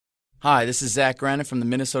Hi, this is Zack Granite from the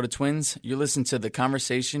Minnesota Twins. You're listening to The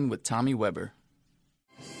Conversation with Tommy Weber.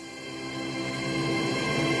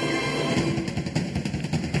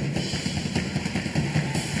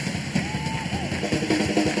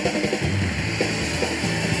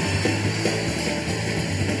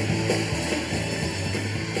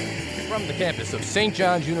 From the campus of St.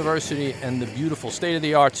 John's University and the beautiful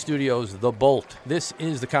state-of-the-art studios, The Bolt, this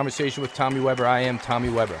is The Conversation with Tommy Weber. I am Tommy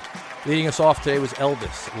Weber. Leading us off today was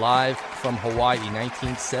Elvis, live from Hawaii,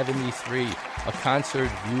 1973, a concert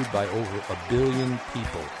viewed by over 1 billion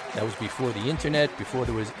people. That was before the internet, before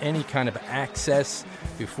there was any kind of access,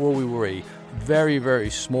 before we were a very, very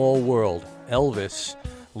small world. Elvis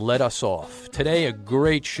led us off. Today, a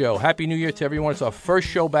great show. Happy New Year to everyone. It's our first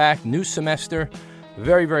show back, new semester.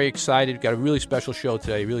 Very, very excited. Got a really special show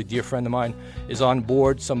today. A really dear friend of mine is on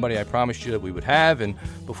board, somebody I promised you that we would have. And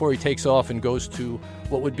before he takes off and goes to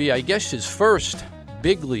what would be, I guess, his first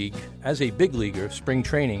big league, as a big leaguer, spring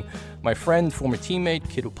training, my friend, former teammate,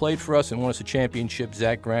 kid who played for us and won us a championship,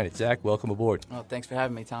 Zack Granite. Zack, welcome aboard. Oh, thanks for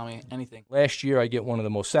having me, Tommy. Anything. Last year, I get one of the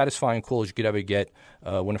most satisfying calls you could ever get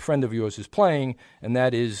when a friend of yours is playing, and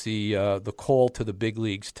that is the call to the big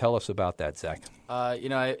leagues. Tell us about that, Zack.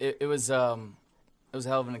 It was a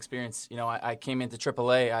hell of an experience. You know, I came into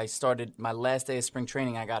AAA. I started my last day of spring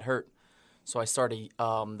training. I got hurt. So I started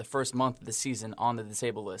the first month of the season on the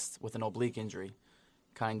disabled list with an oblique injury.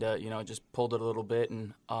 Kind of, just pulled it a little bit,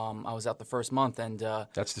 and I was out the first month. And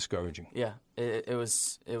that's discouraging. Yeah, it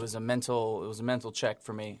was a mental check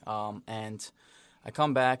for me. And I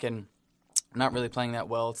come back and not really playing that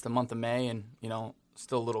well. It's the month of May, and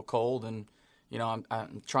still a little cold, and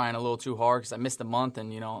I'm trying a little too hard because I missed a month,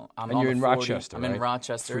 and I'm and you're in 40. Rochester. I'm right? in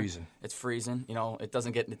Rochester. It's freezing. It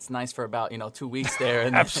doesn't get. It's nice for about 2 weeks there,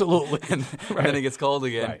 and absolutely, and right. then it gets cold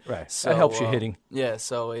again. Right. So, that helps you hitting. Yeah.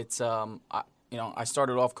 So it's I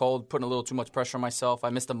started off cold, putting a little too much pressure on myself.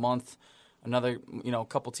 I missed a month. Another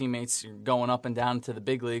couple teammates going up and down to the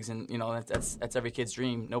big leagues, and that's every kid's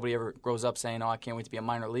dream. Nobody ever grows up saying, "Oh, I can't wait to be a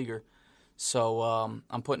minor leaguer." So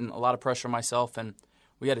I'm putting a lot of pressure on myself, and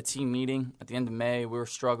we had a team meeting at the end of May. We were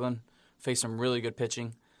struggling, faced some really good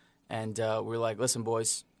pitching, and we were like, listen,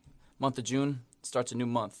 boys, month of June starts a new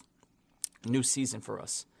month, a new season for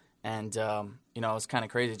us. And, it was kind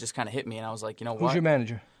of crazy. It just kind of hit me, and I was like, what? Who's your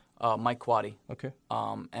manager? Mike Quaddy. Okay.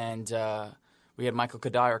 And we had Michael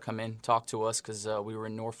Kadire come in, talk to us, because we were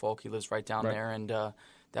in Norfolk. He lives right down there, and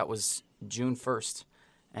that was June 1st.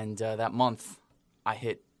 And that month, I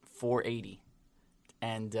hit 480.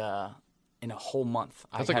 And in a whole month.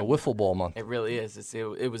 That's like a wiffle ball month. It really is.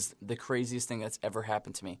 It was the craziest thing that's ever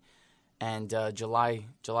happened to me. And July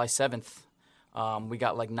 7th, we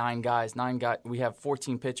got like 9 guys. We have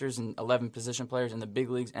 14 pitchers and 11 position players in the big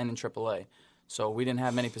leagues and in AAA. So we didn't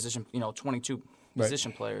have many 22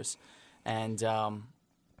 position players. And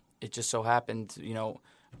it just so happened,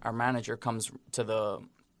 our manager comes to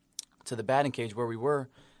the batting cage where we were,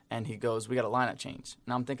 and he goes, we got a lineup change.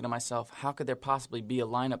 And I'm thinking to myself, how could there possibly be a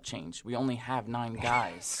lineup change? We only have 9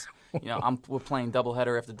 guys. We're playing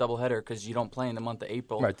doubleheader after doubleheader because you don't play in the month of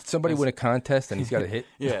April. Right. Did somebody win a contest and he's got a hit?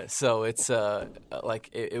 Yeah. So it's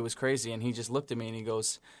it was crazy. And he just looked at me and he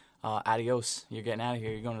goes, adios. You're getting out of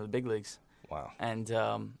here. You're going to the big leagues. Wow. And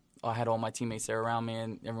I had all my teammates there around me,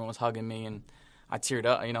 and everyone was hugging me, and I teared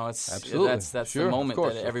up. Absolutely. That's sure. the moment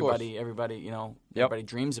course, that everybody everybody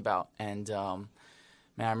dreams about. And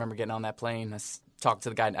man, I remember getting on that plane. I talked to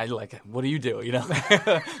the guy. I like, what do you do?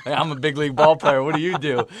 Like, I'm a big league ball player. What do you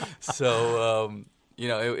do? So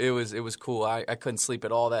it was cool. I couldn't sleep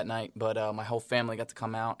at all that night, but my whole family got to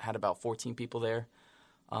come out. Had about 14 people there.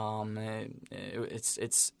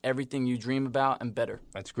 It's everything you dream about and better.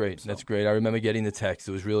 That's great. So. That's great. I remember getting the text.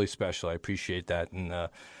 It was really special. I appreciate that, and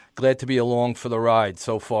glad to be along for the ride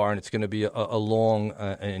so far. And it's going to be a long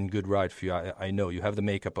and good ride for you. I know you have the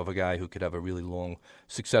makeup of a guy who could have a really long,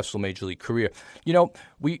 successful major league career.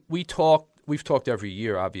 We've talked every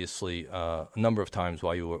year, obviously, a number of times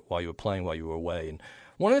while you were playing, while you were away, and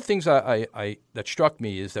one of the things that struck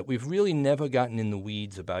me is that we've really never gotten in the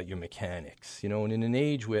weeds about your mechanics. And in an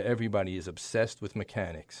age where everybody is obsessed with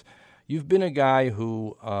mechanics, you've been a guy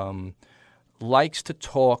who likes to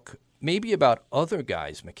talk maybe about other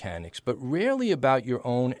guys' mechanics, but rarely about your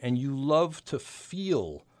own, and you love to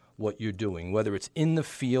feel what you're doing, whether it's in the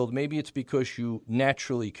field. Maybe it's because you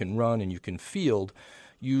naturally can run and you can field.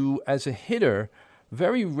 You, as a hitter,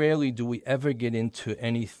 very rarely do we ever get into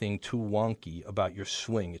anything too wonky about your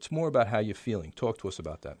swing. It's more about how you're feeling. Talk to us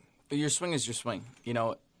about that. Your swing is your swing.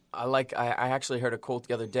 I actually heard a quote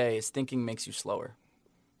the other day, is thinking makes you slower.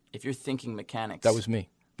 If you're thinking mechanics. That was me.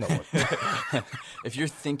 No. If you're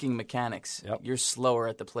thinking mechanics, you're slower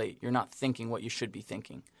at the plate. You're not thinking what you should be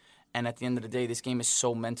thinking. And at the end of the day, this game is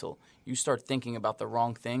so mental. You start thinking about the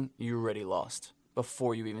wrong thing, you're already lost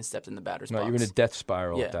before you even stepped in the batter's box. You're in a death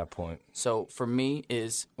spiral at that point. So for me,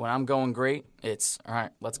 is when I'm going great, it's all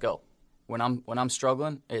right. Let's go. When I'm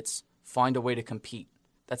struggling, it's find a way to compete.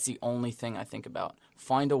 That's the only thing I think about.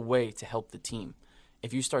 Find a way to help the team.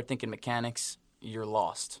 If you start thinking mechanics, you're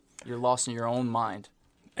lost. You're lost in your own mind.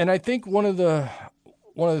 And I think one of the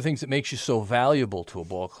things that makes you so valuable to a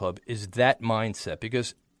ball club is that mindset.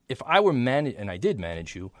 Because if I were and I did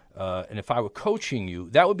manage you, and if I were coaching you,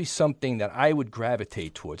 that would be something that I would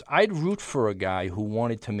gravitate towards. I'd root for a guy who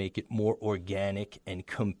wanted to make it more organic and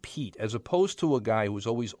compete, as opposed to a guy who was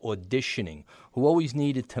always auditioning, who always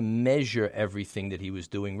needed to measure everything that he was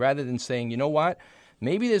doing, rather than saying, you know what,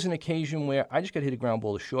 maybe there's an occasion where I just got to hit a ground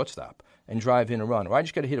ball to shortstop and drive in a run, or I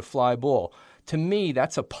just got to hit a fly ball. To me,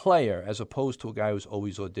 that's a player as opposed to a guy who's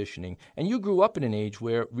always auditioning. And you grew up in an age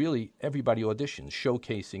where really everybody auditions.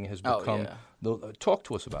 Showcasing has become talk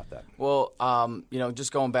to us about that. Well,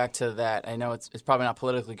 just going back to that, I know it's probably not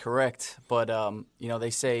politically correct, but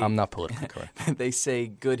they say I'm not politically correct. They say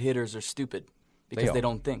good hitters are stupid because they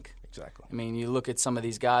don't think. Exactly. I mean, you look at some of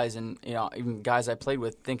these guys, and even guys I played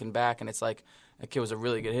with, thinking back, and it's like that kid was a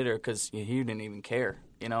really good hitter because he didn't even care.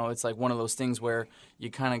 It's like one of those things where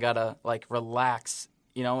you kind of gotta like relax.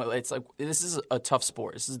 It's like this is a tough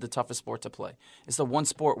sport. This is the toughest sport to play. It's the one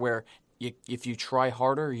sport where if you try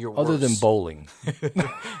harder, you're worse. Other than bowling.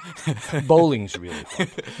 Bowling's really fun.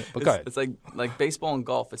 But it's like baseball and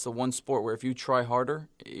golf. It's the one sport where if you try harder,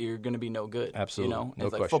 you're going to be no good. Absolutely. No it's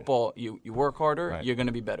like question. Football, you work harder, right. You're going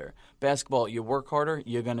to be better. Basketball, you work harder,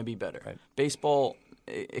 you're going to be better. Right. Baseball,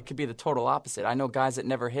 it could be the total opposite. I know guys that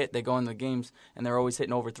never hit, they go in the games and they're always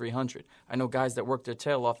hitting over 300. I know guys that work their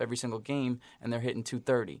tail off every single game and they're hitting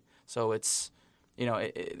 230. So it's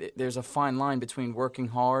there's a fine line between working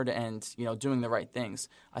hard and doing the right things.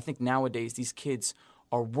 I think nowadays these kids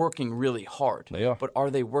are working really hard. They are. But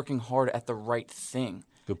are they working hard at the right thing?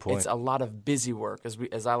 Good point. It's a lot of busy work,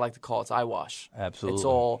 as I like to call it. It's eyewash. Absolutely. It's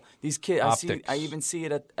all these kids. Optics. I even see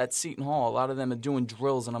it at Seton Hall. A lot of them are doing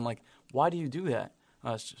drills, and I'm like, why do you do that?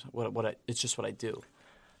 It's just what I do.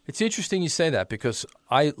 It's interesting you say that because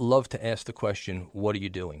I love to ask the question, what are you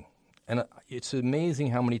doing? And it's amazing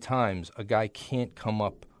how many times a guy can't come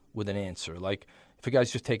up with an answer. Like if a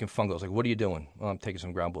guy's just taking fungos, like, what are you doing? Well, I'm taking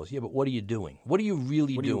some ground balls. Yeah, but what are you doing? What are you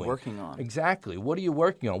really doing? What are you working on? Exactly. What are you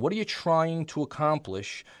working on? What are you trying to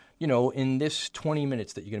accomplish, in this 20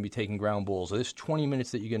 minutes that you're going to be taking ground balls or this 20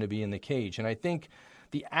 minutes that you're going to be in the cage? And I think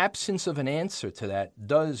the absence of an answer to that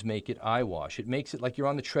does make it eyewash. It makes it like you're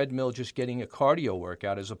on the treadmill just getting a cardio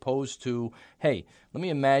workout as opposed to, hey, let me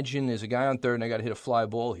imagine there's a guy on third and I got to hit a fly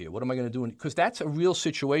ball here. What am I going to do? Because that's a real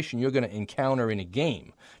situation you're going to encounter in a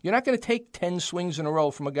game. You're not going to take 10 swings in a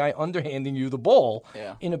row from a guy underhanding you the ball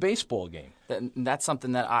in a baseball game. That's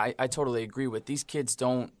something that I totally agree with. These kids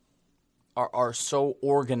are so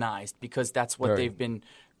organized because that's what they've been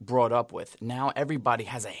brought up with. Now everybody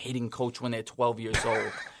has a hitting coach when they're 12 years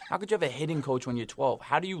old. How could you have a hitting coach when you're 12?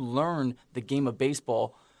 How do you learn the game of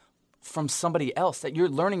baseball from somebody else? That you're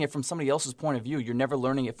learning it from somebody else's point of view. You're never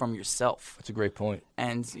learning it from yourself. That's a great point.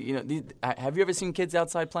 And have you ever seen kids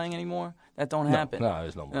outside playing anymore? That don't happen. No,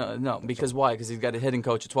 there's no more. No, because why? Because he's got a hitting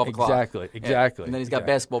coach at 12 o'clock. Exactly. Yeah. And then he's got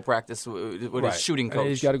basketball practice with his shooting coach. And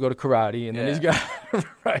he's got to go to karate, and then he's got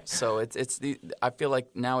right. So I feel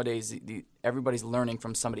like nowadays everybody's learning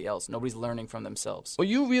from somebody else. Nobody's learning from themselves. Well,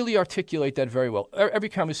 you really articulate that very well. Every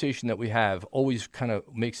conversation that we have always kind of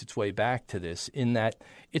makes its way back to this, in that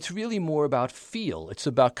it's really more about feel. It's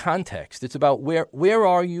about context. It's about where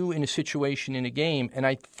are you in a situation in a game, and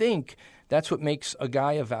I think that's what makes a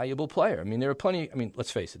guy a valuable player. I mean, there are plenty. I mean,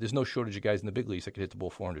 let's face it. There's no shortage of guys in the big leagues that can hit the ball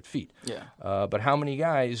 400 feet. Yeah. But how many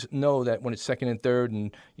guys know that when it's second and third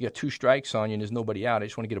and you got 2 strikes on you and there's nobody out, I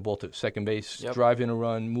just want to get a ball to second base, drive in a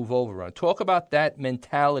run, move over a run. Talk about that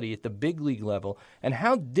mentality at the big league level and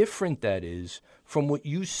how different that is from what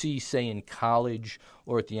you see, say, in college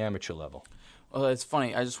or at the amateur level. Well, it's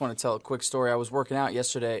funny. I just want to tell a quick story. I was working out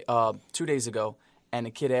yesterday, 2 days ago, and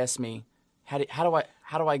a kid asked me, how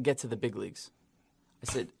do I get to the big leagues?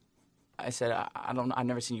 I said, I don't know. I've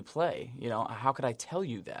never seen you play. How could I tell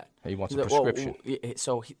you that? He wants a prescription.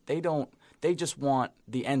 So they just want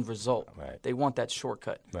the end result. Right. They want that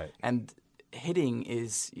shortcut. Right. And hitting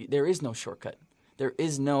there is no shortcut. There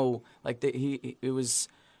is no, it was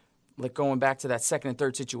like going back to that second and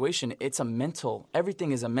third situation.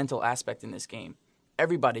 Everything is a mental aspect in this game.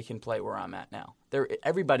 Everybody can play where I'm at now.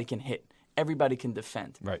 Everybody can hit. everybody can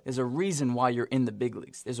defend. Right. There's a reason why you're in the big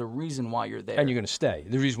leagues. There's a reason why you're there. And you're going to stay.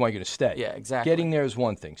 The reason why you're going to stay. Yeah, exactly. Getting there is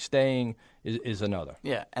one thing. Staying is another.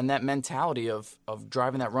 Yeah, and that mentality of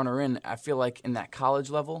driving that runner in, I feel like in that college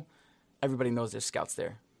level, everybody knows there's scouts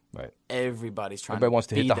there. Right. Everybody wants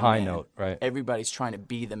to hit the high man. note, right? Everybody's trying to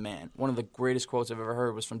be the man. One of the greatest quotes I've ever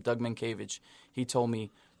heard was from Doug Mankiewicz. He told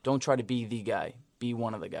me, "Don't try to be the guy, be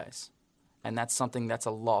one of the guys." And that's something that's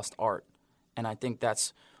a lost art. And I think I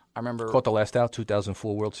remember... Caught the last out,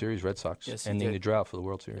 2004 World Series, Red Sox, Yes, ending the drought for the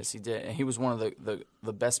World Series. Yes, he did. And he was one of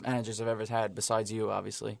the best managers I've ever had, besides you,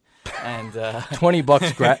 obviously. And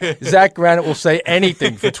 $20. Zack Granite will say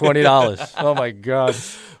anything for $20. Oh, my God.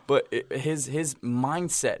 But his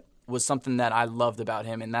mindset was something that I loved about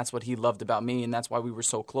him, and that's what he loved about me, and that's why we were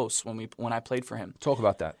so close when I played for him. Talk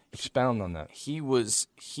about that. Expound on that. He's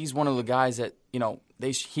one of the guys that,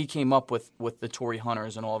 he came up with the Torrey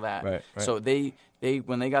Hunters and all that. Right. So they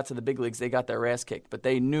when they got to the big leagues, they got their ass kicked, but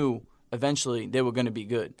they knew eventually they were going to be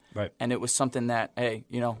good. Right. And it was something that, hey,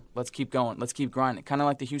 let's keep going, let's keep grinding. Kind of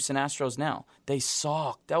like the Houston Astros now. They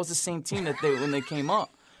sucked. That was the same team that when they came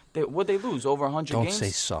up. What'd they lose? Over 100 games? Don't say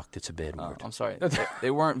sucked. It's a bad word. I'm sorry.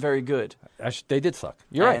 They weren't very good. They did suck.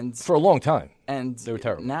 You're right. For a long time. And they were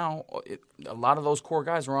terrible. Now, a lot of those core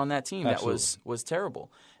guys were on that team. Absolutely. That was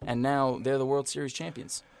terrible. And now they're the World Series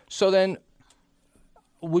champions. So then,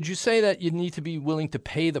 would you say that you need to be willing to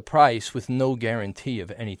pay the price with no guarantee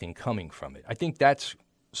of anything coming from it? I think that's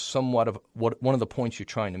somewhat of one of the points you're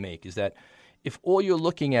trying to make, is that if all you're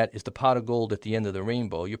looking at is the pot of gold at the end of the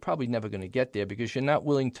rainbow, you're probably never going to get there because you're not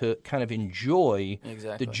willing to kind of enjoy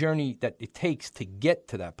the journey that it takes to get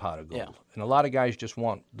to that pot of gold. Yeah. And a lot of guys just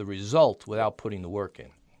want the result without putting the work in.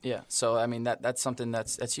 Yeah, so I mean that's something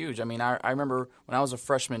that's huge. I mean, I remember when I was a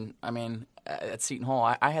freshman. I mean, at Seton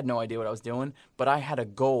Hall, I had no idea what I was doing, but I had a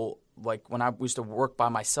goal. Like when I used to work by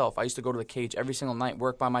myself, I used to go to the cage every single night,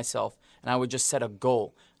 work by myself, and I would just set a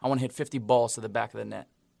goal. I want to hit 50 balls to the back of the net.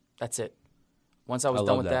 That's it. Once I was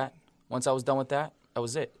done with that, that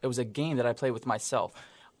was it. It was a game that I played with myself.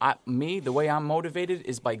 The way I'm motivated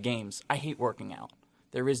is by games. I hate working out.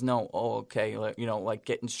 There is no, like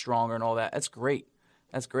getting stronger and all that. That's great.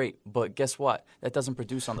 That's great. But guess what? That doesn't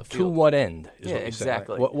produce on the field. To what end? Yeah,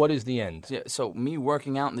 exactly. What is the end? Yeah, so me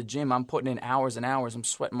working out in the gym, I'm putting in hours and hours. I'm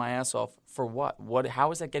sweating my ass off. For what?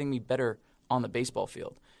 How is that getting me better on the baseball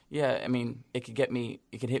field? Yeah, I mean, it could hit me,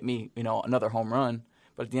 another home run.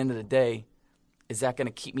 But at the end of the day, is that going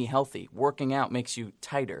to keep me healthy? Working out makes you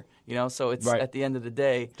tighter, So it's At the end of the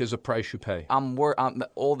day, there's a price you pay.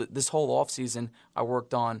 This whole off season, I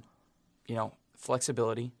worked on,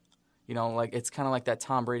 flexibility. It's kind of like that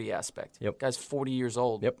Tom Brady aspect. Yep. Guy's 40 years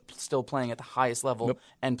old, still playing at the highest level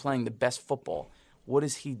and playing the best football. What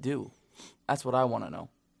does he do? That's what I want to know.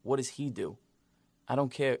 What does he do? I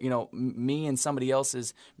don't care. Me and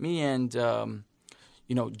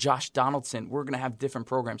Josh Donaldson, we're going to have different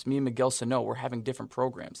programs. Me and Miguel Sano, we're having different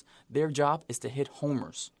programs. Their job is to hit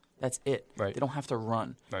homers. That's it. Right. They don't have to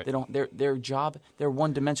run. Right. They don't. Their job. They're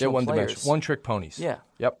one-dimensional players. One-trick ponies. Yeah.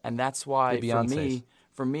 Yep. And that's why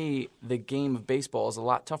for me, the game of baseball is a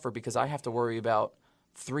lot tougher because I have to worry about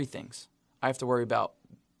three things. I have to worry about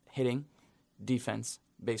hitting, defense,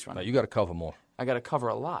 base running. Right, you got to cover more. I got to cover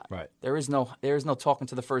a lot. Right. There is no talking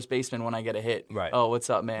to the first baseman when I get a hit. Right. Oh, what's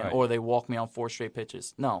up, man? Right. Or they walk me on 4 straight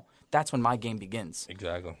pitches. No, that's when my game begins.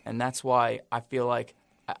 Exactly. And that's why I feel like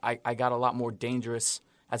I got a lot more dangerous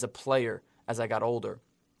as a player as I got older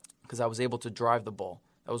because I was able to drive the ball.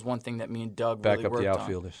 That was one thing that me and Doug really worked on. Back up the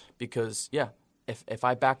outfielders. Because, if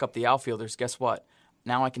I back up the outfielders, guess what?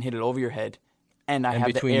 Now I can hit it over your head, and I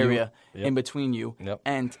have the area in between you. Yep.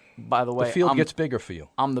 And, by the way, the field gets bigger for you.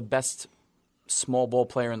 I'm the best small ball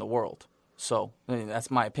player in the world. So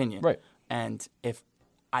that's my opinion. Right. And if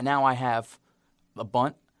I have a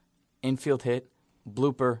bunt, infield hit,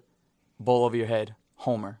 blooper, ball over your head,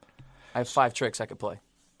 homer. I have 5 tricks I could play.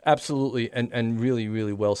 Absolutely, and really,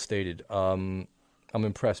 really well stated. I'm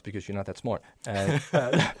impressed because you're not that smart.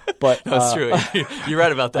 But that's true. You're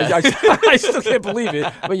right about that. I still can't believe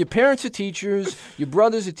it. But your parents are teachers. Your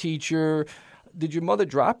brother's a teacher. Did your mother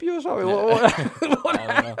drop you or something?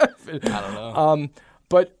 I don't know.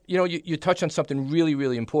 But, you touch on something really,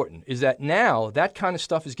 really important, is that now that kind of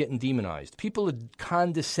stuff is getting demonized. People are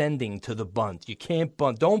condescending to the bunt. You can't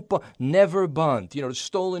bunt. Don't bunt. Never bunt. The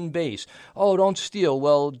stolen base. Oh, don't steal.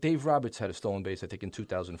 Well, Dave Roberts had a stolen base, I think, in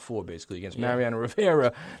 2004, basically, against Mariano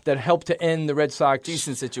Rivera that helped to end the Red Sox.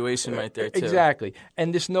 Decent situation right there, too. Exactly.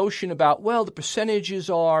 And this notion about, the percentages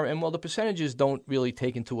are, and, the percentages don't really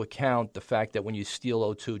take into account the fact that when you steal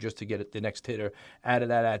 0-2 just to get the next hitter out of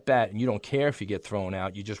that at-bat, and you don't care if you get thrown out,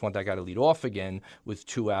 out. You just want that guy to lead off again with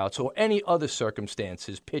 2 outs or any other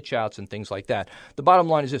circumstances, pitch outs and things like that. The bottom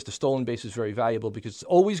line is this: the stolen base is very valuable because it's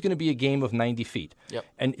always going to be a game of 90 feet. Yep.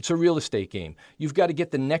 And it's a real estate game. You've got to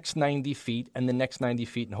get the next 90 feet and the next 90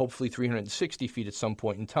 feet and hopefully 360 feet at some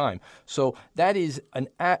point in time. So that is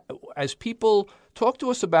as people talk to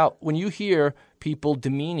us about when you hear people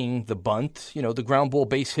demeaning the bunt, the ground ball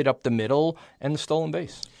base hit up the middle and the stolen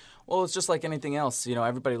base. Well, it's just like anything else.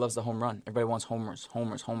 Everybody loves the home run. Everybody wants homers.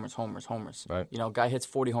 Right. Guy hits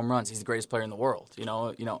 40 home runs. He's the greatest player in the world.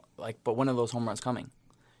 But when are those home runs coming?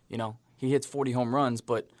 He hits 40 home runs,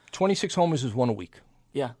 but 26 homers is one a week.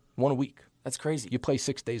 Yeah. One a week. That's crazy. You play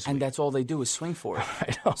 6 days a week. And that's all they do is swing for it.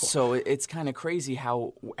 I know. So it's kind of crazy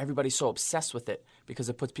how everybody's so obsessed with it because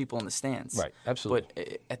it puts people in the stands. Right, absolutely.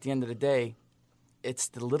 But at the end of the day, it's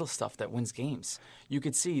the little stuff that wins games. You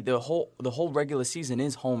could see the whole regular season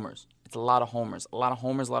is homers. It's a lot of homers, a lot of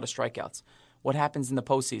strikeouts. What happens in the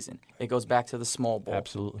postseason? It goes back to the small ball.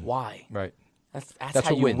 Absolutely. Why? Right. That's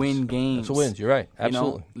how you win games. That's what wins. You're right.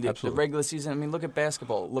 Absolutely. The regular season, look at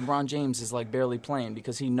basketball. LeBron James is like barely playing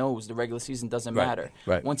because he knows the regular season doesn't matter.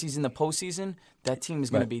 Right. Once he's in the postseason, that team is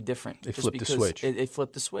going to be different. They flipped the switch. It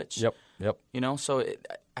flipped the switch. Yep. So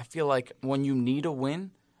I feel like when you need a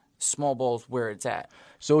win, small ball's where it's at.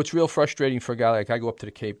 So it's real frustrating for a guy like I go up to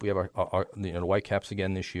the Cape. We have our the Whitecaps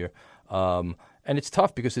again this year. And it's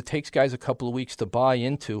tough because it takes guys a couple of weeks to buy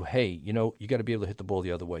into, hey, you got to be able to hit the ball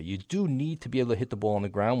the other way. You do need to be able to hit the ball on the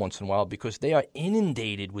ground once in a while because they are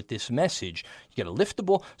inundated with this message. You got to lift the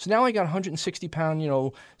ball. So now I got a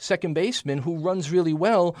 160-pound, second baseman who runs really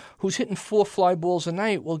well, who's hitting 4 fly balls a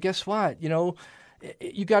night. Well, guess what? You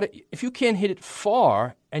got to, if you can't hit it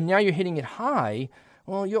far and now you're hitting it high,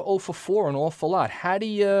 well, you're 0 for 4 an awful lot. How do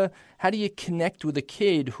you connect with a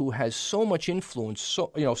kid who has so much influence,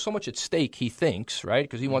 so much at stake? He thinks, right,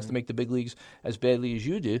 because he wants to make the big leagues as badly as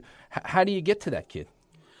you do. How do you get to that kid?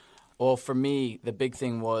 Well, for me, the big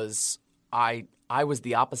thing was I was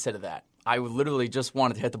the opposite of that. I literally just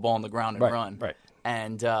wanted to hit the ball on the ground and run. Right.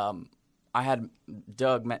 And I had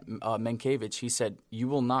Doug Menkiewicz. He said, "You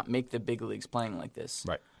will not make the big leagues playing like this."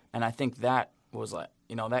 Right. And I think that was like.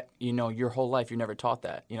 Your whole life you're never taught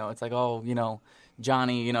that. It's like,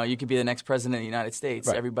 Johnny, you could be the next president of the United States.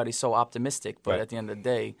 Right. Everybody's so optimistic, but at the end of the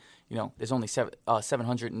day, there's only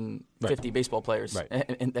 750 baseball players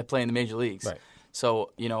that play in the major leagues. Right.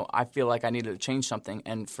 So, I feel like I needed to change something.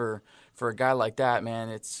 And for a guy like that, man,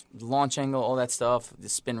 it's launch angle, all that stuff, the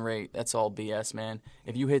spin rate, that's all BS, man.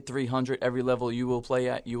 If you hit 300 every level you will play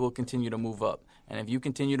at, you will continue to move up. And if you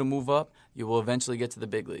continue to move up, you will eventually get to the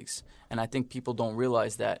big leagues. And I think people don't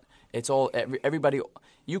realize that it's all everybody.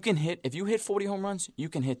 You can hit if you hit 40 home runs, you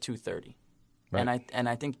can hit 230. Right. And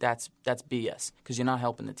I think that's BS because you're not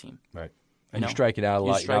helping the team. Right. And you strike it out a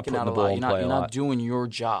lot. You're striking out a lot. You're not doing your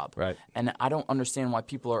job. Right. And I don't understand why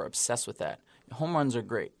people are obsessed with that. Home runs are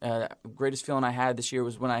great. Greatest feeling I had this year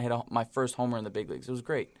was when I hit my first homer in the big leagues. It was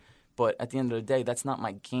great. But at the end of the day, that's not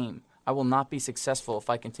my game. I will not be successful if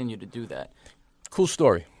I continue to do that. Cool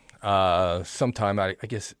story. Sometime, I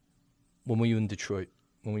guess, when were you in Detroit?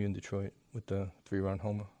 With the 3-run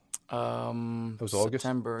homer? It was August?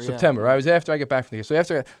 September, right? It was after I got back from the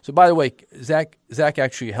Cape. So by the way, Zach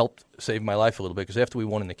actually helped save my life a little bit because after we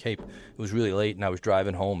won in the Cape, it was really late and I was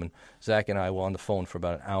driving home and Zach and I were on the phone for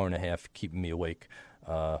about an hour and a half keeping me awake.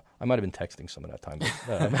 I might have been texting some of that time.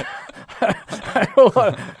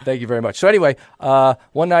 But, thank you very much. So anyway,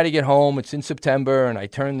 one night I get home. It's in September, and I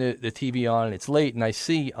turn the TV on, and it's late, and I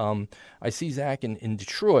see Zach in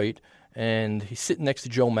Detroit, and he's sitting next to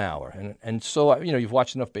Joe Mauer. And so, you've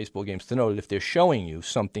watched enough baseball games to know that if they're showing you,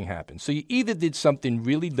 something happens. So you either did something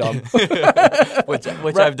really dumb. which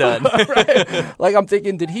I've done. Right. Like I'm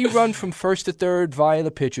thinking, did he run from first to third via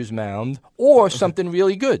the pitcher's mound or something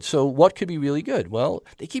really good? So what could be really good? Well,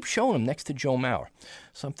 they keep showing him next to Joe Mauer.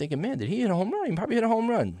 So I'm thinking, man, did he hit a home run? He probably hit a home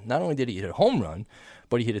run. Not only did he hit a home run,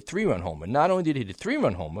 but he hit a 3-run homer. Not only did he hit a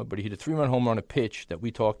 3-run homer, but he hit a 3-run homer on a pitch that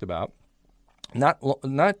we talked about. Not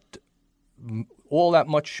all that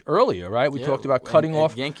much earlier, right? We talked about cutting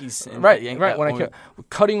off Yankees,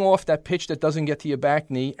 cutting off that pitch that doesn't get to your back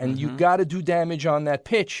knee, and you got to do damage on that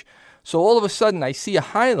pitch. So all of a sudden, I see a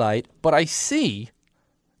highlight, but I see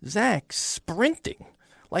Zach sprinting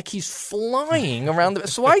like he's flying around.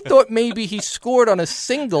 So I thought maybe he scored on a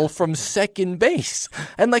single from second base,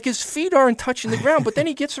 and like his feet aren't touching the ground. But then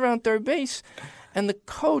he gets around third base. And the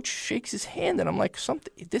coach shakes his hand, and I'm like,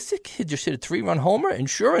 this kid just hit a 3-run homer, and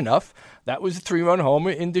sure enough, that was a 3-run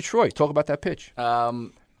homer in Detroit. Talk about that pitch.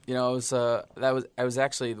 It was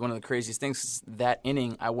actually one of the craziest things. That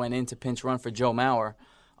inning, I went in to pinch run for Joe Mauer.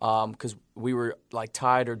 because we were like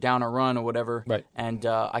tied or down a run or whatever. Right. And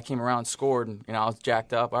I came around, scored, and I was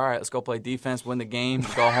jacked up. All right, let's go play defense, win the game,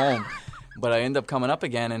 go home. But I end up coming up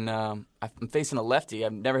again, and I'm facing a lefty.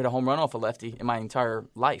 I've never hit a home run off a lefty in my entire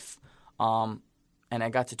life. And I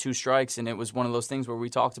got to 2 strikes, and it was one of those things where we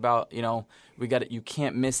talked about, you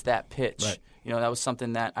can't miss that pitch. Right. That was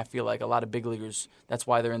something that I feel like a lot of big leaguers, that's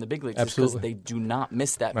why they're in the big leagues. Absolutely. Because they do not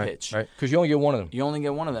miss that pitch. Right, because you only get one of them. You only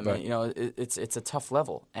get one of them. Right. It's a tough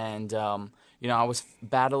level. And, I was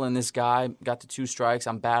battling this guy, got to 2 strikes.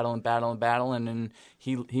 I'm battling, and then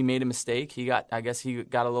he made a mistake. I guess he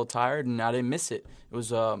got a little tired, and I didn't miss it. It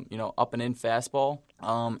was, up and in fastball.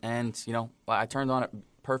 And, I turned on it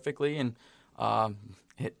perfectly, and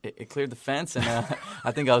it cleared the fence, and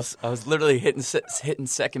I think I was literally hitting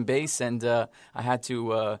second base, and I had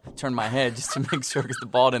to turn my head just to make sure because the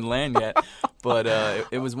ball didn't land yet. But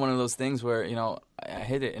it was one of those things where I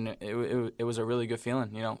hit it, and it was a really good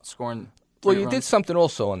feeling. Scoring. Well, you did something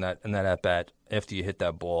also on that at bat after you hit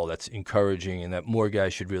that ball that's encouraging, and that more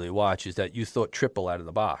guys should really watch. Is that you thought triple out of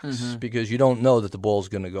the box because you don't know that the ball's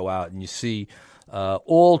going to go out, and you see.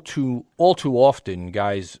 All too often,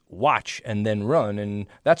 guys watch and then run, and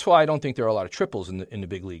that's why I don't think there are a lot of triples in the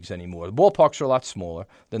big leagues anymore. The ballparks are a lot smaller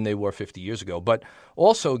than they were 50 years ago, but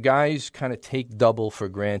also guys kind of take double for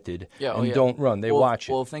granted and don't run. They watch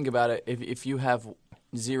it. Well, think about it. If you have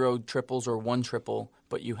 0 triples or 1 triple,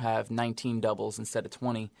 but you have 19 doubles instead of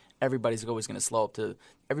 20, everybody's always going to slow up to.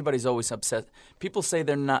 Everybody's always upset. People say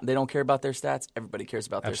they don't care about their stats. Everybody cares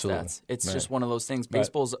about their stats. It's just one of those things.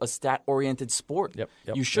 Baseball's a stat-oriented sport. Yep,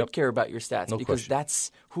 you should care about your stats because that's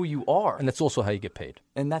who you are. And that's also how you get paid.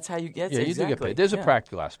 And that's how you get. Yeah, exactly. you do get paid. There's a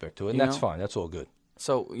practical aspect to it, and that's fine. That's all good.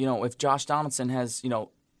 So if Josh Donaldson has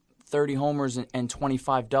 30 homers and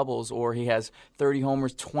 25 doubles, or he has 30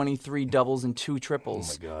 homers, 23 doubles, and 2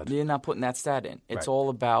 triples. Oh, my God. You're not putting that stat in. It's all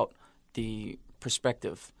about the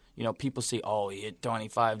perspective. People see, he hit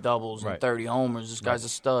 25 doubles and 30 homers. This guy's a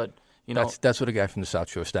stud. That's what a guy from the South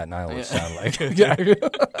Shore of Staten Island would sound like.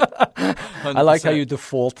 I like how you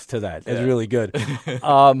default to that. It's really good.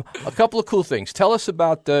 A couple of cool things. Tell us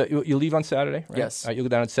about you leave on Saturday, right? Yes. You go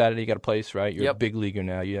down on Saturday. You got a place, right? You're a big leaguer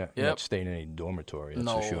now. You're not staying in any dormitory.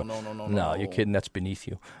 That's for sure. No, you're kidding. That's beneath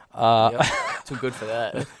you. Too good for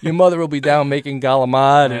that. Your mother will be down making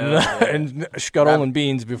galamad and scuttle and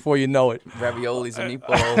beans before you know it. Raviolis and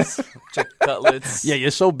meatballs, chicken cutlets. Yeah,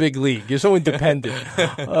 you're so big league. You're so independent.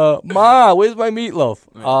 Ma, where's my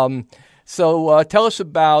meatloaf? So tell us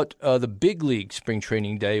about the big league spring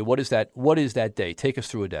training day. What is that day? Take us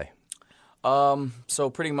through a day. So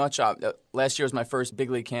pretty much, last year was my first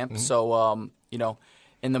big league camp. So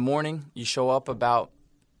in the morning you show up about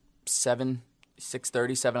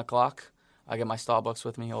 6:30, 7 o'clock. I get my Starbucks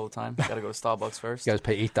with me all the time. Got to go to Starbucks first. You guys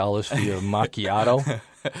pay $8 for your macchiato.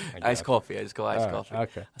 Iced coffee. I just go iced coffee.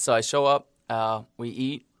 Okay. So I show up. We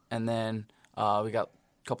eat, and then we got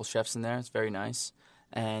a couple chefs in there. It's very nice.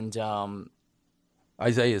 And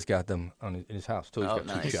Isaiah's got them in his house too. He's got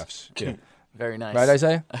nice. 2 chefs. Yeah. Very nice. Right,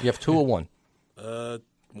 Isaiah? You have 2 or 1?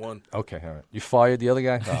 1. Okay, all right. You fired the other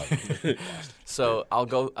guy? Oh. So I'll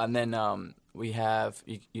go, and then we have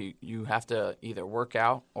you have to either work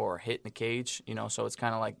out or hit in the cage. So it's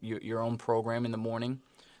kind of like your own program in the morning.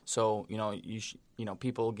 So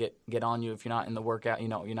people get on you if you're not in the workout.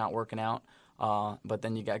 You're not working out. But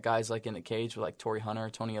then you got guys like in the cage with like Torrey Hunter,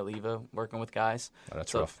 Tony Oliva working with guys. Oh,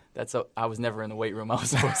 that's rough. I was never in the weight room. I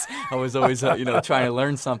was always trying to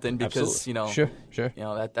learn something because Sure.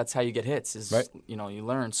 That's how you get hits is right. You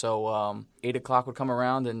learn. So 8 o'clock would come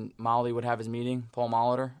around and Molly would have his meeting, Paul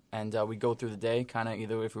Molitor, and we'd go through the day, kind of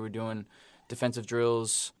either if we were doing defensive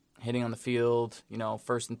drills, hitting on the field,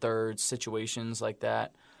 first and thirds, situations like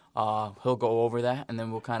that. He'll go over that, and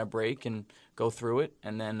then we'll kind of break and go through it.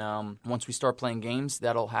 And then once we start playing games,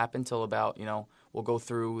 that'll happen till about, we'll go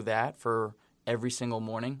through that for every single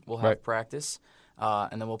morning. We'll have practice,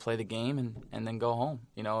 and then we'll play the game and then go home.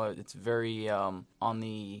 It's very on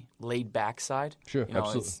the laid-back side. Sure,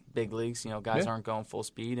 absolutely. It's big leagues. Guys aren't going full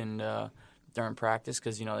speed and during practice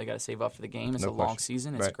because, they got to save up for the game. It's a long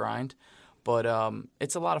season. It's a grind. But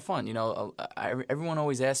it's a lot of fun, everyone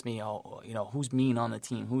always asks me, who's mean on the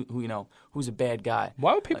team? Who's a bad guy?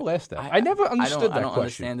 Why would people ask that? I never understood that I don't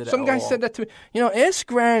question. Understand it Some at guy all. said that to me. Ask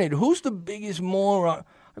Granite, who's the biggest moron?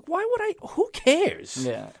 Like, why would I? Who cares?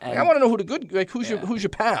 Yeah, I want to know who the good. Like, who's your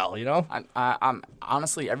pal? I'm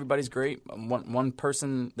honestly, everybody's great. One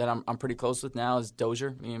person that I'm pretty close with now is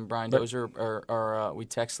Dozier. Me and Brian Dozier are we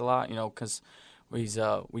text a lot, because. We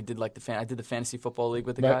did I did the fantasy football league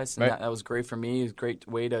with the guys, and that was great for me. It was a great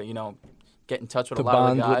way to get in touch with To a lot of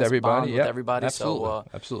bond the guys, with everybody, bond yeah, with everybody. absolutely, So,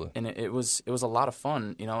 absolutely. And it was a lot of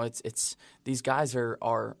fun. You know, it's these guys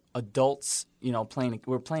are adults. You know,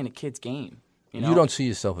 we're playing a kid's game. You know? You don't see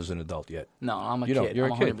yourself as an adult yet. No, I'm a You don't. kid. You're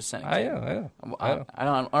I'm a kid. 100% a kid. I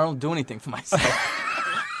know. I don't do anything for myself.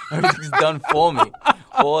 Everything's done for me.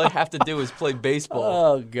 All I have to do is play baseball.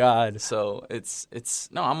 Oh God! So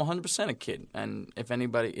no, I'm 100% a kid, and if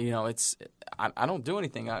anybody, you know, I don't do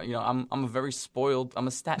anything. I'm a very spoiled. I'm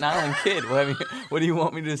a Staten Island kid. What do you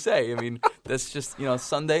want me to say? I mean, that's just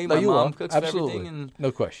Sunday. My mom cooks everything, and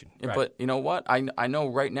no question. Right. But you know what? I know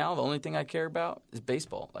right now the only thing I care about is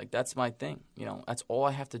baseball. Like that's my thing. You know, that's all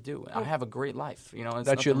I have to do. I have a great life. You know,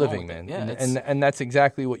 that's your living, man. Yeah, and that's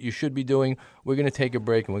exactly what you should be doing. We're going to take a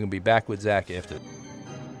break, and we're going to be back with Zack after.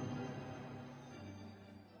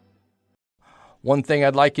 One thing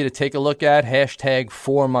I'd like you to take a look at,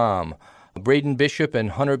 #4Mom. Braden Bishop and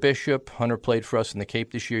Hunter Bishop. Hunter played for us in the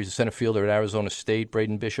Cape this year. He's a center fielder at Arizona State.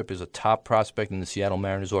 Braden Bishop is a top prospect in the Seattle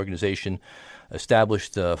Mariners organization.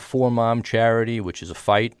 Established the 4Mom charity, which is a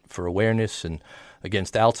fight for awareness and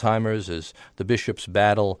against Alzheimer's, as the Bishops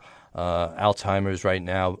battle Alzheimer's right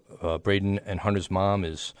now. Braden and Hunter's mom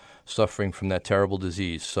is suffering from that terrible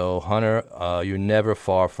disease. So, Hunter, you're never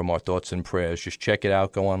far from our thoughts and prayers. Just check it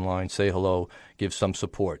out, go online, say hello, give some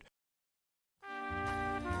support.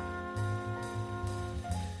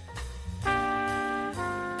 We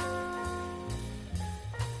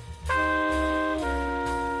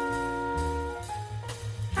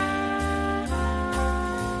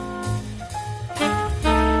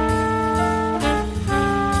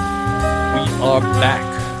are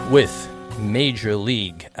back with Major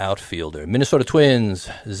League outfielder, Minnesota Twins,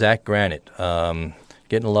 Zack Granite. Covering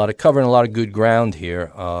a lot of good ground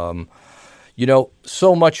here.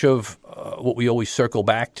 So much of what we always circle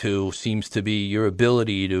back to seems to be your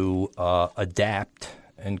ability to adapt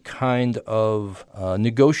and kind of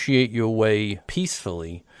negotiate your way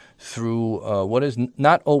peacefully through what has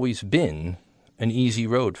not always been an easy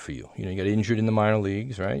road for you. You got injured in the minor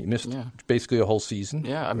leagues, right? You missed basically a whole season.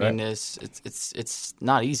 Yeah, I mean, it's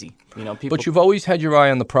not easy. People. But you've always had your eye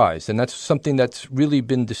on the prize, and that's something that's really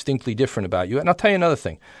been distinctly different about you. And I'll tell you another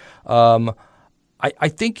thing. I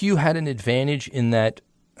think you had an advantage in that,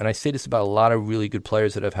 and I say this about a lot of really good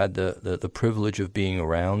players that I've had the privilege of being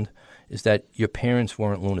around, is that your parents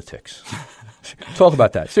weren't lunatics. Talk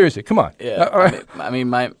about that. Seriously, come on. Yeah, right. I mean,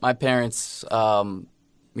 my parents...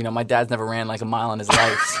 my dad's never ran like a mile in his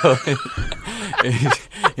life, so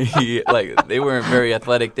they weren't very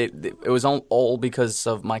athletic. It was all because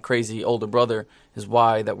of my crazy older brother is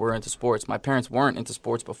why that we're into sports. My parents weren't into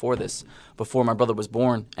sports before my brother was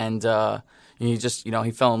born, and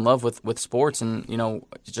he fell in love with sports, and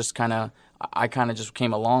I kind of just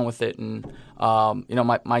came along with it, and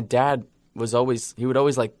my dad would always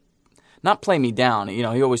like not play me down. He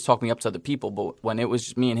always talked me up to other people, but when it was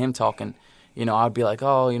just me and him talking. I'd be like,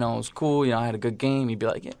 oh, it was cool. I had a good game. He'd be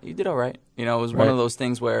like, yeah, you did all right. It was one of those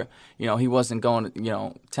things where, he wasn't going,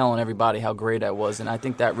 telling everybody how great I was. And I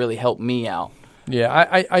think that really helped me out. Yeah,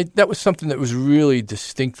 I that was something that was really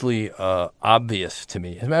distinctly obvious to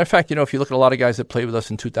me. As a matter of fact, if you look at a lot of guys that played with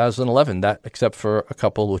us in 2011, that except for a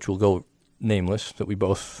couple, which will go nameless, that we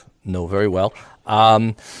both know very well,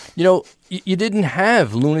 you didn't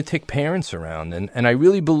have lunatic parents around. And I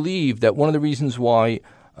really believe that one of the reasons why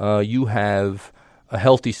you have a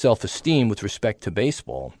healthy self-esteem with respect to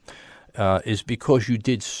baseball is because you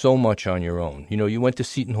did so much on your own. You went to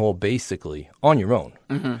Seton Hall basically on your own.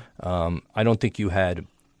 Mm-hmm. I don't think you had,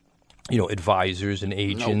 advisors and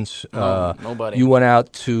agents. No, nobody. You went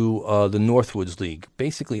out to the Northwoods League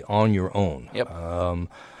basically on your own. Yep.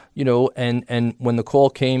 And when the call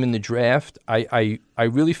came in the draft, I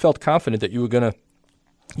really felt confident that you were going to.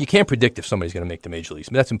 You can't predict if somebody's going to make the major leagues.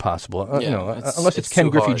 I mean, that's impossible. Unless it's Ken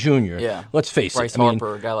Griffey hard. Jr. Yeah. Let's face Bryce it. I mean,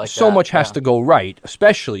 Harper, a guy like so that. much has to go right,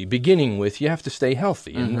 especially beginning with you have to stay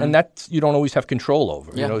healthy, and that you don't always have control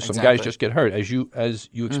over. Yeah, some exactly. guys just get hurt, as you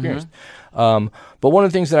experienced. But one of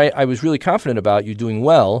the things that I was really confident about you doing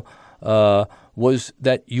well was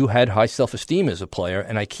that you had high self-esteem as a player,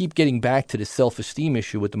 and I keep getting back to the self-esteem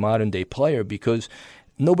issue with the modern-day player because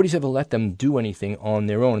nobody's ever let them do anything on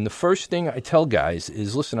their own. And the first thing I tell guys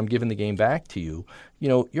is, listen, I'm giving the game back to you.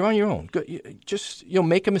 You're on your own. Just,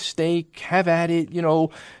 make a mistake, have at it,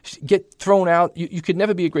 get thrown out. You could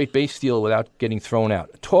never be a great base stealer without getting thrown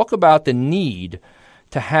out. Talk about the need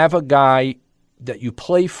to have a guy that you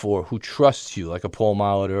play for who trusts you, like a Paul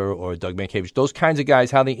Molitor or a Doug Mankiewicz. Those kinds of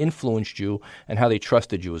guys, how they influenced you and how they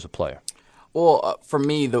trusted you as a player. Well, for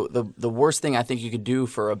me, the worst thing I think you could do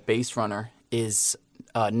for a base runner is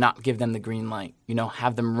not give them the green light.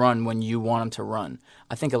 Have them run when you want them to run.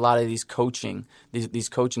 I think a lot of these coaching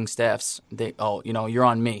staffs, you're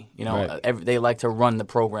on me. They like to run the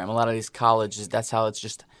program. A lot of these colleges, that's how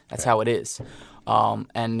it is.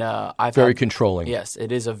 I've very controlling. Yes,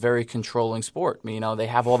 it is a very controlling sport. They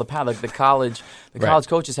have all the power. Like the college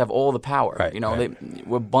coaches have all the power. Right.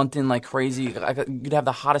 We're bunting like crazy. You'd have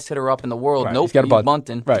the hottest hitter up in the world. Right. Nope, He's he's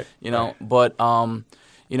bunting. Right. But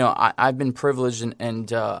I've been privileged and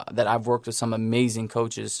that I've worked with some amazing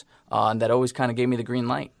coaches that always kind of gave me the green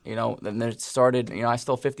light. Then it started. I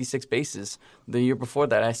stole 56 bases. The year before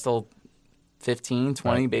that, I stole 15,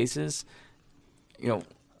 20 bases.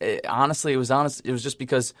 Honestly, it was just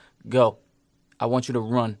because go. I want you to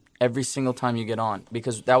run every single time you get on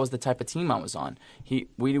because that was the type of team I was on.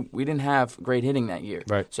 We didn't have great hitting that year,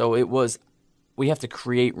 right? So it was we have to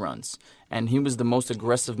create runs, and he was the most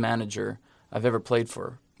aggressive manager I've ever played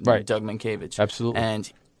for, right? Doug Mankiewicz, Absolutely.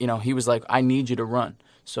 And he was like, I need you to run.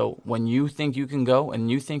 So when you think you can go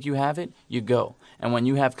and you think you have it, you go. And when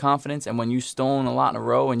you have confidence and when you've stolen a lot in a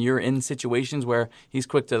row and you're in situations where he's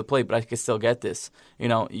quick to the plate, but I can still get this,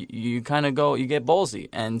 you kind of go, you get ballsy.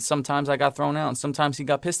 And sometimes I got thrown out and sometimes he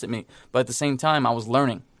got pissed at me. But at the same time, I was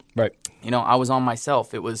learning. Right. I was on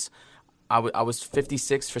myself. I was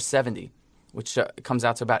 56 for 70, which comes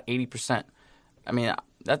out to about 80%. I mean,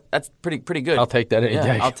 that's pretty good. I'll take that any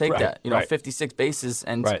day. I'll take right. that. 56 bases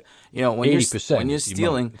and right. When 80%, when you're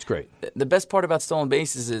stealing, it's great. The best part about stolen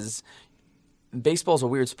bases is baseball's a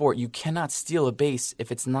weird sport. You cannot steal a base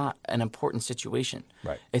if it's not an important situation.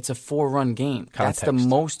 Right. It's a 4-run game. Context. That's the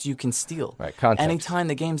most you can steal. Right. Context. Anytime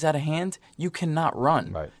the game's out of hand, you cannot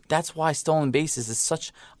run. Right. That's why stolen bases is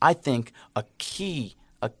such, I think, a key.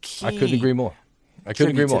 I couldn't agree more. To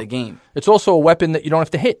the game. It's also a weapon that you don't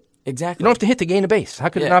have to hit. Exactly. You don't have to hit to gain a base. How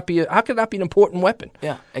could it not be? How could it not be an important weapon?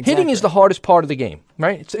 Yeah, exactly. Hitting is the hardest part of the game,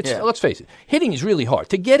 right? Let's face it. Hitting is really hard.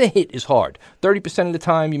 To get a hit is hard. 30% of the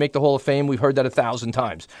time, you make the Hall of Fame. We've heard that 1,000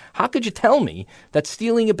 times. How could you tell me that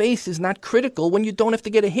stealing a base is not critical when you don't have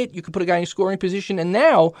to get a hit? You could put a guy in scoring position and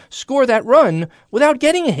now score that run without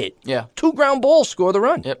getting a hit. Yeah. 2 ground balls score the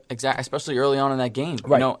run. Yep, exactly. Especially early on in that game.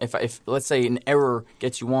 Right. If let's say an error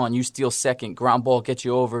gets you on, you steal second, ground ball gets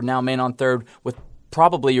you over. Now man on third with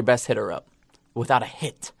probably your best hitter up. Without a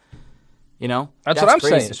hit, That's what I'm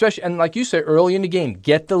crazy. saying. Especially, and like you say, early in the game,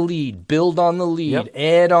 get the lead, build on the lead,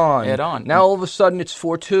 add on. Now all of a sudden it's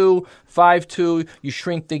 4-2, 5-2. You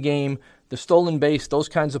shrink the game. The stolen base, those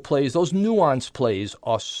kinds of plays, those nuanced plays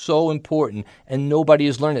are so important, and nobody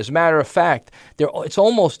is learning. As a matter of fact, it's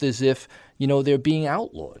almost as if they're being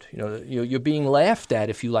outlawed. You're being laughed at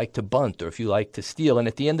if you like to bunt or if you like to steal. And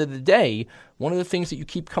at the end of the day, one of the things that you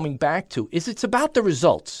keep coming back to is it's about the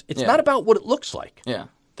results. It's not about what it looks like. Yeah.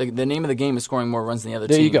 The name of the game is scoring more runs than the other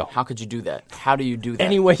team. There you go. How could you do that? How do you do that?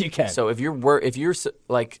 Any way you can. So if you're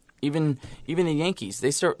like even the Yankees,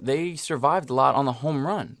 they survived a lot on the home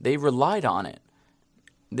run. They relied on it.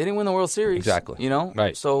 They didn't win the World Series. Exactly.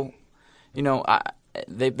 Right. So,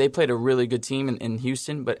 They played a really good team in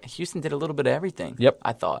Houston, but Houston did a little bit of everything. Yep.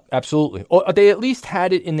 I thought. Absolutely. Or they at least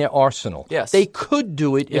had it in their arsenal. Yes. They could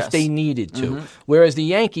do it if they needed to, whereas the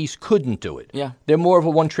Yankees couldn't do it. Yeah. They're more of a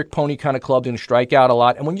one-trick pony kind of club. They're going to strike out a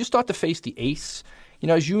lot. And when you start to face the ace,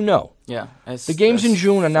 as you know, the games in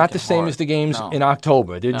June are not the same as the games in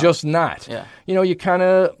October. They're just not. Yeah. You're kind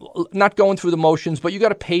of not going through the motions, but you got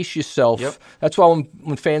to pace yourself. Yep. That's why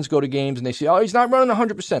when fans go to games and they say, "Oh, he's not running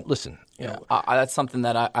 100%." Listen, that's something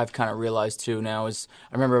that I've kind of realized too now. Is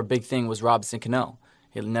I remember a big thing was Robinson Cano.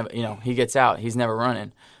 He'll never, he gets out, he's never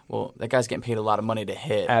running. Well, that guy's getting paid a lot of money to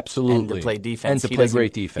hit, absolutely, and to play defense, and to play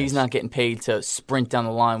great defense. He's not getting paid to sprint down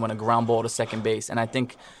the line when a ground ball to second base, and I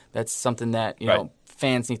think that's something that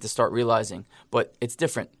fans need to start realizing. But it's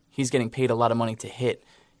different. He's getting paid a lot of money to hit.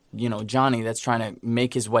 Johnny that's trying to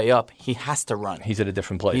make his way up, he has to run. He's at a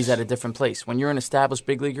different place. When you're an established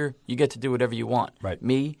big leaguer, you get to do whatever you want. Right.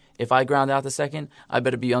 Me, if I ground out the second, I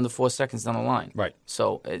better be under 4 seconds down the line. Right.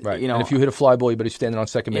 So, and if you hit a fly ball, you better be standing on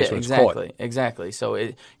second base when it's caught. Exactly. So,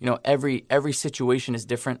 every situation is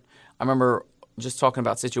different. I remember just talking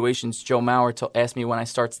about situations. Joe Mauer asked me when I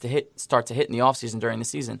start to hit in the offseason during the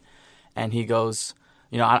season, and he goes,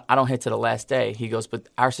 I don't hit to the last day. He goes, but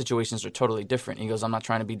our situations are totally different. He goes, I'm not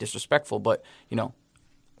trying to be disrespectful, but,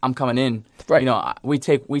 I'm coming in. Right. We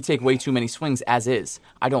take way too many swings as is.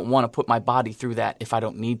 I don't want to put my body through that if I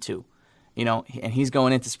don't need to. And he's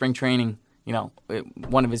going into spring training.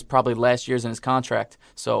 one of his probably last years in his contract.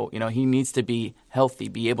 So, he needs to be healthy,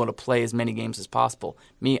 be able to play as many games as possible.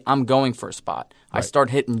 Me, I'm going for a spot. Right. I start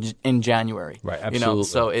hitting in January. Right, absolutely.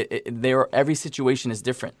 So every situation is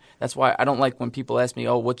different. That's why I don't like when people ask me,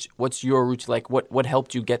 "Oh, what's your route like? What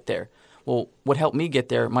helped you get there?" Well, what helped me get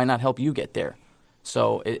there might not help you get there.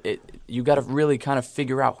 So you got to really kind of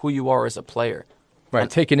figure out who you are as a player. Right,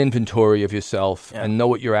 take an inventory of yourself and know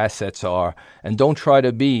what your assets are. And don't try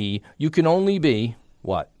to be, you can only be,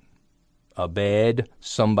 what? A bad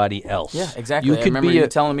somebody else. Yeah, exactly. I remember you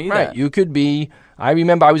telling me that. Right, you could be, I can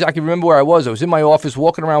remember where I was. I was in my office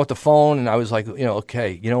walking around with the phone, and I was like,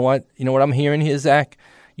 okay, you know what I'm hearing here, Zach?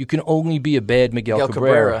 You can only be a bad Miguel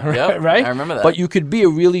Cabrera. Yep, right? I remember that. But you could be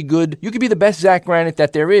you could be the best Zack Granite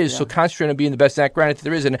that there is, so concentrate on being the best Zack Granite that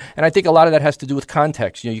there is. And I think a lot of that has to do with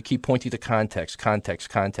context. You keep pointing to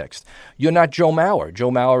context. You're not Joe Mauer. Joe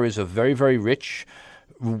Mauer is a very, very rich,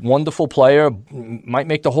 wonderful player, might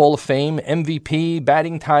make the Hall of Fame, MVP,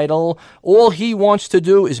 batting title. All he wants to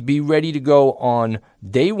do is be ready to go on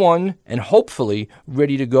day one and hopefully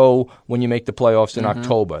ready to go when you make the playoffs in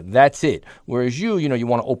October. That's it. Whereas you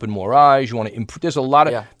want to open more eyes. You want to improve. There's a lot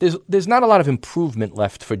of there's not a lot of improvement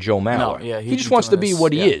left for Joe Mauer. No, he just wants to be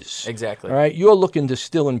what he is. Exactly. All right. You're looking to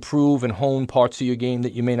still improve and hone parts of your game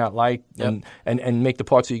that you may not like, and make the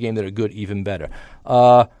parts of your game that are good even better.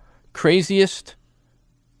 Craziest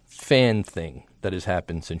fan thing that has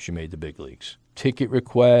happened since you made the big leagues? Ticket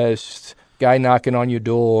request, guy knocking on your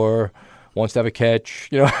door, wants to have a catch,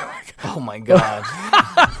 Oh my God.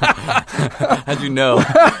 How'd you know?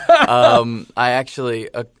 I actually,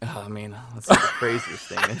 that's the craziest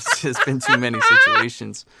thing. It's just been too many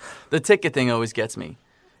situations. The ticket thing always gets me.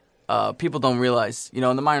 People don't realize, in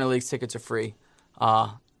the minor leagues, tickets are free.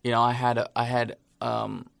 I had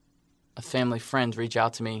a family friend reach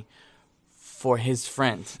out to me for his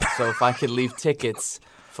friend. So if I could leave tickets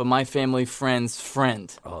for my family friend's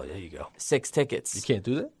friend. Oh, there you go. 6 tickets. You can't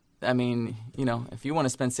do that? I mean, if you want to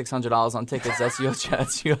spend $600 on tickets, that's your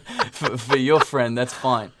for your friend, that's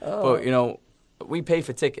fine. Oh. But, we pay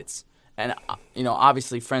for tickets. And,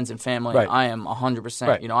 obviously friends and family, right. I am 100%.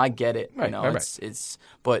 Right. I get it. Right. It's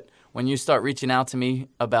but when you start reaching out to me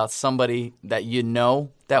about somebody that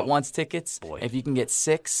that wants tickets, if you can get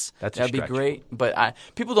 6, that'd be great. But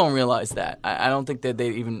people don't realize that. I don't think that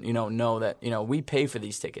they even know that we pay for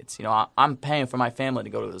these tickets. I'm paying for my family to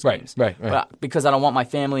go to those games. Right. But because I don't want my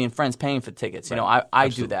family and friends paying for tickets. I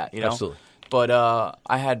do that. Absolutely. But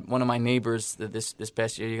I had one of my neighbors this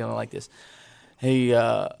past year. You're gonna like this. Hey.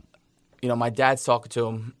 My dad's talking to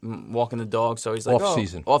him, walking the dog, so he's like,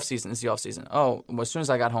 Off-season. Off-season. This is the off-season. Oh, well, as soon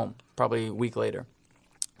as I got home, probably a week later,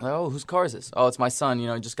 I'm like, oh, whose car is this? Oh, it's my son.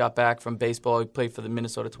 He just got back from baseball. He played for the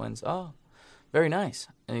Minnesota Twins. Oh, very nice.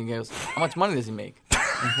 And he goes, how much money does he make?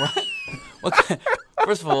 What?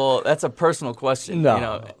 First of all, that's a personal question.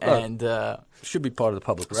 No. And should be part of the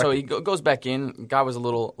public record. So he goes back in. Guy was a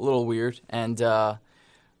little weird, and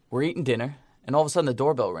we're eating dinner, and all of a sudden the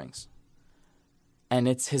doorbell rings. And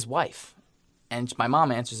it's his wife. And my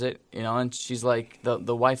mom answers it, and she's like,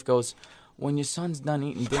 the wife goes, when your son's done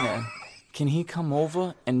eating dinner, can he come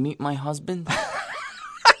over and meet my husband?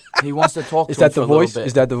 He wants to talk to him for a little bit.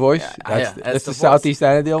 Is that the voice? Yeah, that's the Southeast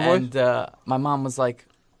Annandale voice? And my mom was like,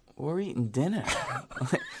 we're eating dinner.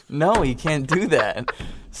 No, you can't do that.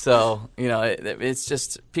 So, it's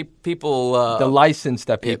just people... the license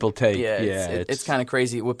that people take. Yeah, it's kind of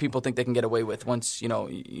crazy what people think they can get away with once, you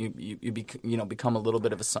become a little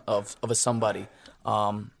bit of a somebody.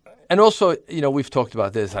 And also, we've talked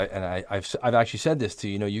about this, I've actually said this to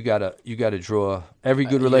you. You gotta draw. Every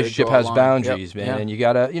good relationship has boundaries, man, and you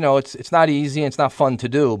gotta. It's not easy and it's not fun to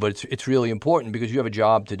do, but it's really important because you have a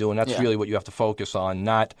job to do, and that's really what you have to focus on.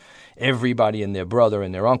 Not everybody and their brother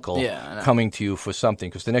and their uncle coming to you for something.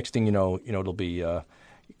 Because the next thing it'll be.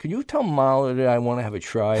 Can you tell Mahler that I want to have a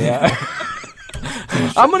tryout?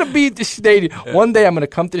 I'm going to be at the stadium. One day I'm going to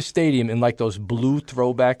come to the stadium in like those blue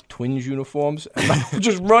throwback Twins uniforms and I'll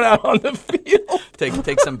just run out on the field.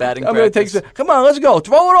 Take some batting I'm practice. Going to come on, let's go.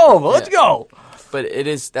 Throw it over. Let's go. But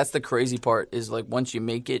that's the crazy part is like once you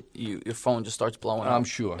make it, your phone just starts blowing up. I'm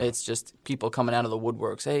sure. It's just people coming out of the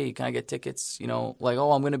woodworks. Hey, can I get tickets? Like,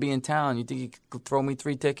 oh, I'm going to be in town. You think you could throw me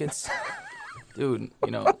 3 tickets? Dude,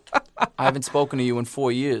 I haven't spoken to you in 4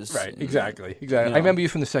 years. Right, exactly. I remember you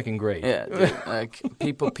from the 2nd grade. Yeah, dude, like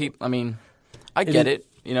people. I mean, I get it,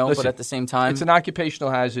 listen, but at the same time, it's an occupational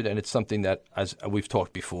hazard, and it's something that, as we've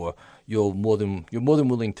talked before, you're more than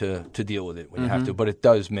willing to deal with it when you have to. But it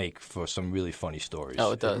does make for some really funny stories.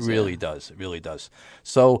 Oh, it does. It really does. It really does.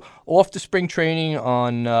 So off to spring training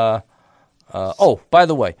on. By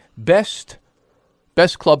the way, best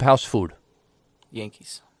clubhouse food.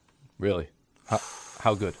 Yankees. Really?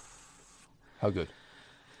 How good? How good?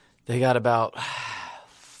 They got about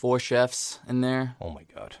 4 chefs in there. Oh, my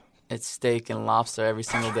God. It's steak and lobster every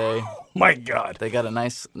single day. My God. They got a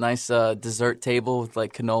nice dessert table with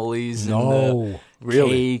like cannolis and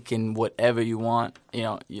really? cake and whatever you want. You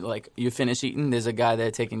know, you finish eating, there's a guy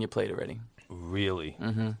there taking your plate already. Really?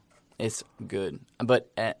 Mm-hmm. It's good, but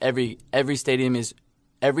every stadium is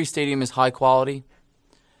high quality.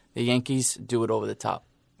 The Yankees do it over the top.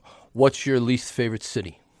 What's your least favorite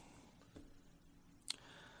city?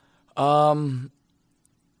 I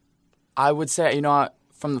would say, you know,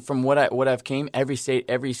 from what I've came, every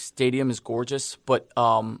stadium is gorgeous, but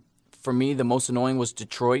for me the most annoying was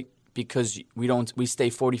Detroit because we stay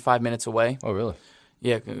 45 minutes away. Oh, really?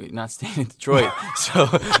 Yeah, not staying in Detroit.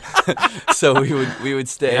 so we would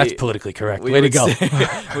stay. Yeah, that's politically correct. Way to go.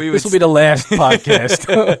 This will be the last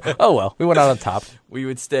podcast. Oh well, we went out on top. We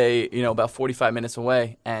would stay, you know, about 45 minutes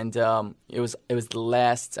away, and it was the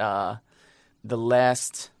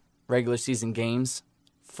last regular season games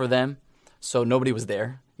for them, so nobody was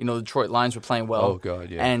there. You know, the Detroit Lions were playing well. Oh, God,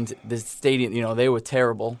 yeah. And the stadium, you know, they were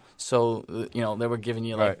terrible. So, you know, they were giving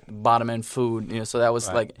you, like, bottom-end food. You know, so that was,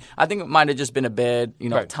 like, I think it might have just been a bad, you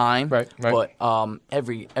know, time. Right. But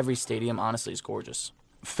every stadium, honestly, is gorgeous.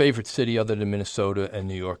 Favorite city other than Minnesota and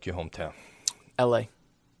New York, your hometown? L.A.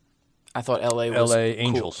 I thought L.A. was L.A. cool.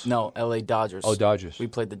 Angels. No, L.A. Dodgers. Oh, Dodgers. We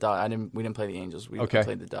played the we didn't play the Angels. We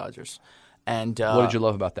played the Dodgers. And what did you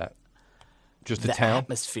love about that? Just the town?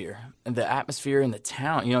 Atmosphere. And the atmosphere in the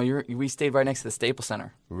town. You know, we stayed right next to the Staples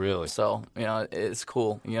Center. Really? So, you know, it's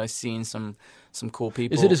cool. You know, seeing some cool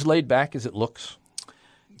people. Is it as laid back as it looks?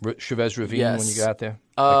 Chavez Ravine, yes. when you got there?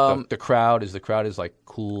 Like the crowd is like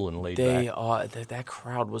cool and laid back? That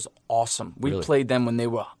crowd was awesome. We Really? played them when they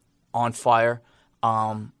were on fire.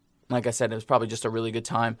 Like I said, it was probably just a really good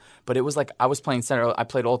time. But it was like I was playing center. I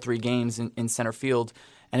played all 3 games in center field.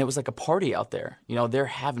 And it was like a party out there. You know, they're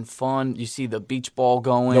having fun. You see the beach ball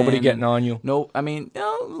going. Nobody getting on you? No, I mean, you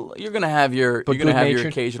know, you're gonna have your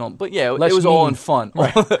occasional. But yeah, Less it was all in fun.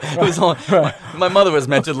 Right. It was all. My mother was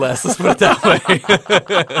mentioned less. Let's put it that way.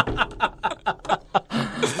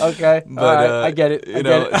 Okay, but I get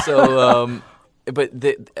it. So, but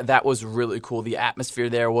that was really cool. The atmosphere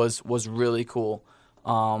there was really cool.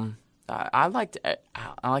 I liked it.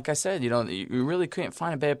 Like I said, you know, you really couldn't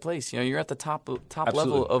find a bad place. You know, you're at the top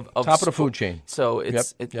level of top of the food chain. So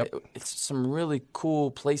it's some really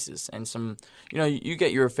cool places and some. You know, you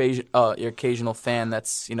get your occasional fan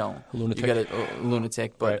that's, you know, lunatic. You get a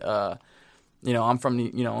lunatic, but. Right. You know, I'm from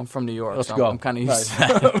New York. Let's so go. I'm kind of used to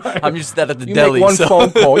that. I'm used to that at the you deli. Make one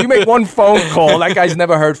phone call. You make one phone call. That guy's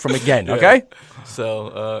never heard from again. Okay.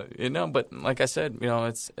 So you know, but like I said, you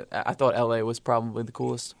know, I thought L.A. was probably the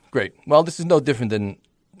coolest. Great. Well, this is no different than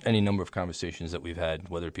any number of conversations that we've had,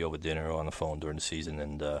 whether it be over dinner or on the phone during the season.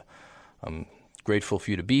 And I'm grateful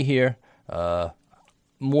for you to be here.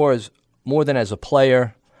 More than as a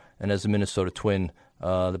player and as a Minnesota Twin.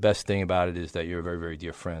 The best thing about it is that you're a very, very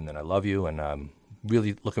dear friend, and I love you, and I'm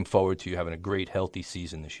really looking forward to you having a great, healthy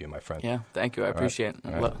season this year, my friend. Yeah, thank you. I appreciate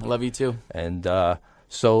it. Love you too. And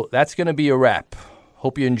so that's going to be a wrap.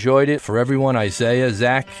 Hope you enjoyed it. For everyone, Isaiah,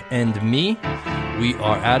 Zach, and me, we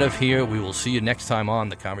are out of here. We will see you next time on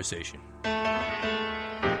The Conversation.